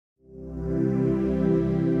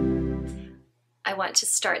I want to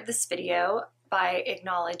start this video by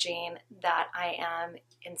acknowledging that I am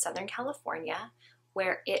in Southern California,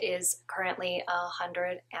 where it is currently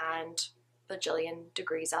 100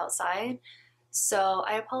 degrees outside. So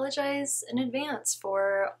I apologize in advance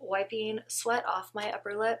for wiping sweat off my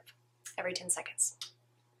upper lip every 10 seconds.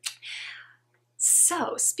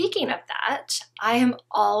 So speaking of that, I am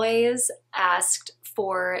always asked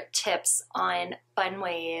for tips on fun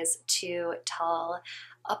ways to tell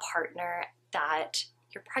a partner that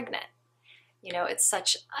you're pregnant. You know, it's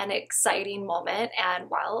such an exciting moment, and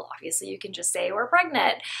while obviously you can just say we're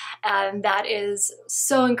pregnant, and that is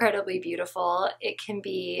so incredibly beautiful, it can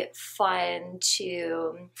be fun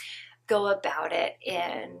to go about it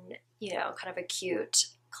in, you know, kind of a cute,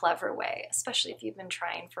 clever way, especially if you've been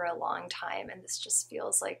trying for a long time and this just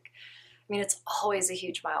feels like, I mean, it's always a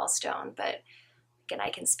huge milestone, but again, I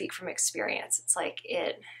can speak from experience. It's like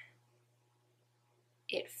it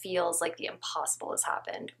feels like the impossible has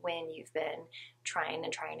happened when you've been trying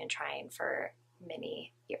and trying and trying for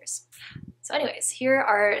many years. So anyways, here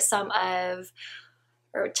are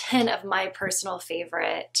 10 of my personal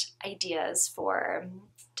favorite ideas for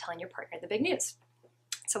telling your partner the big news.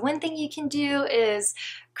 So one thing you can do is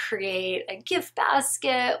create a gift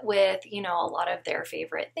basket with, you know, a lot of their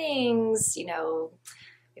favorite things, you know,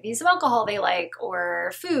 maybe some alcohol they like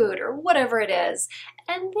or food or whatever it is,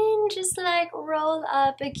 and then just like roll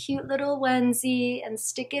up a cute little onesie and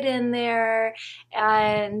stick it in there,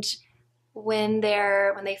 and when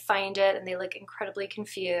they find it and they look incredibly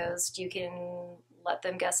confused, you can let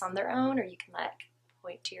them guess on their own, or you can like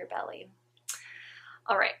point to your belly.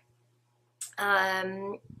 All right.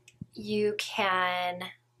 You can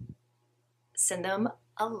send them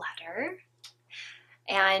a letter,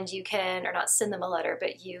 and you can, or not send them a letter,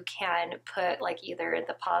 but you can put like either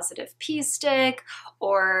the positive pee stick,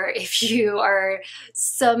 or if you are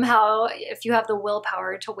somehow, if you have the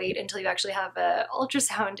willpower to wait until you actually have an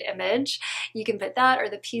ultrasound image, you can put that or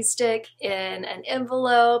the pee stick in an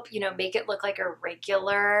envelope, you know, make it look like a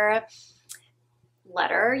regular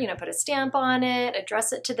letter, you know, put a stamp on it,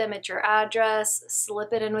 address it to them at your address,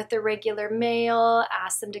 slip it in with the regular mail,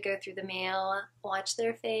 ask them to go through the mail, watch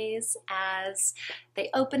their face as they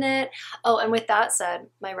open it. Oh, and with that said,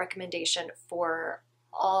 my recommendation for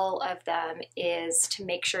all of them is to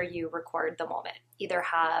make sure you record the moment. Either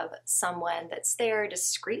have someone that's there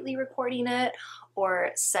discreetly recording it,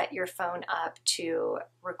 or set your phone up to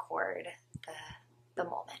record the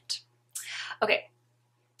moment. Okay.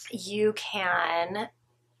 You can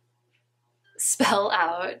spell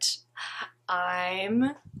out I'm,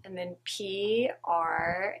 and then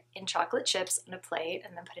P-R in chocolate chips on a plate,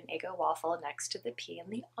 and then put an Eggo waffle next to the P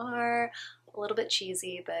and the R. A little bit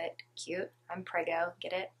cheesy, but cute. I'm preggo,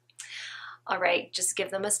 get it? All right, just give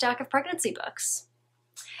them a stack of pregnancy books.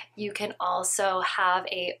 You can also have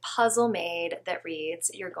a puzzle made that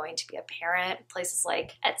reads, "You're going to be a parent." Places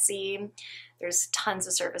like Etsy, there's tons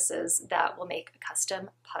of services that will make a custom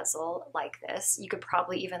puzzle like this. You could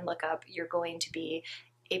probably even look up "You're going to be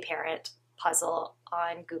a parent" puzzle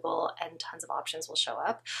on Google, and tons of options will show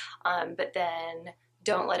up. But then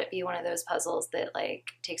don't let it be one of those puzzles that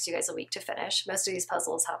like takes you guys a week to finish. Most of these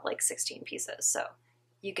puzzles have like 16 pieces, so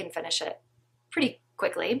you can finish it pretty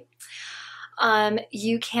quickly.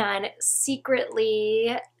 You can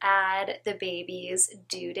secretly add the baby's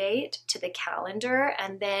due date to the calendar,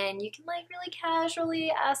 and then you can like really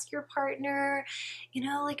casually ask your partner, you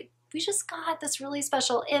know, like, we just got this really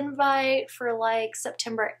special invite for like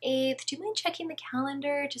September 8th. Do you mind checking the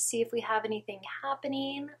calendar to see if we have anything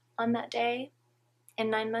happening on that day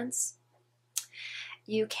in 9 months?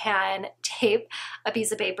 You can tape a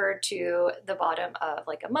piece of paper to the bottom of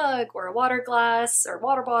like a mug or a water glass or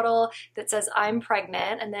water bottle that says "I'm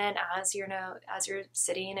pregnant," and then as you're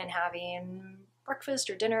sitting and having breakfast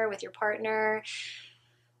or dinner with your partner,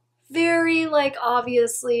 very like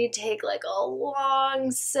obviously take like a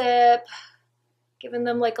long sip, giving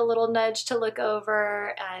them like a little nudge to look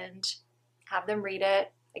over and have them read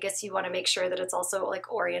it. I guess you want to make sure that it's also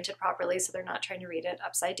like oriented properly so they're not trying to read it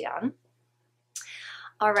upside down.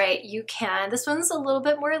 All right, you can, this one's a little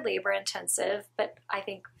bit more labor intensive, but I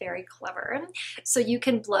think very clever. So you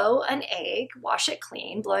can blow an egg, wash it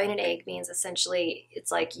clean. Blowing an egg means essentially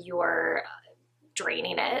it's like you're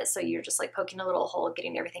draining it. So you're just like poking a little hole,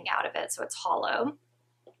 getting everything out of it so it's hollow.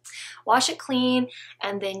 Wash it clean,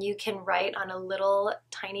 and then you can write on a little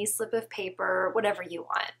tiny slip of paper whatever you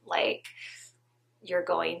want. Like, you're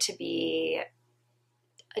going to be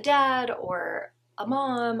a dad or a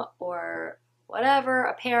mom or whatever,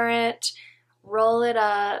 a parent. Roll it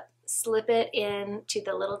up, slip it into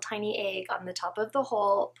the little tiny egg on the top of the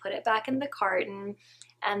hole, put it back in the carton,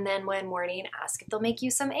 and then one morning ask if they'll make you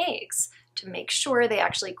some eggs to make sure they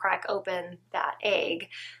actually crack open that egg.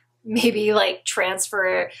 Maybe like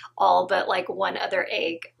transfer all but like one other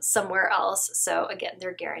egg somewhere else. So again,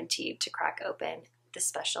 they're guaranteed to crack open the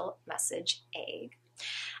special message egg.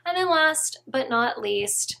 And then last but not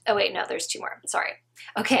least, oh wait, no, there's two more, sorry.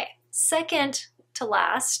 Okay, second to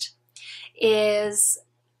last is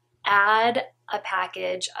add a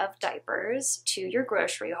package of diapers to your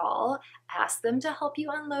grocery haul. Ask them to help you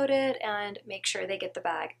unload it and make sure they get the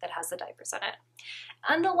bag that has the diapers in it.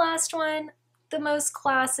 And the last one, the most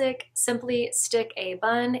classic, simply stick a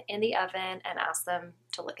bun in the oven and ask them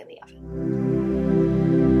to look in the oven.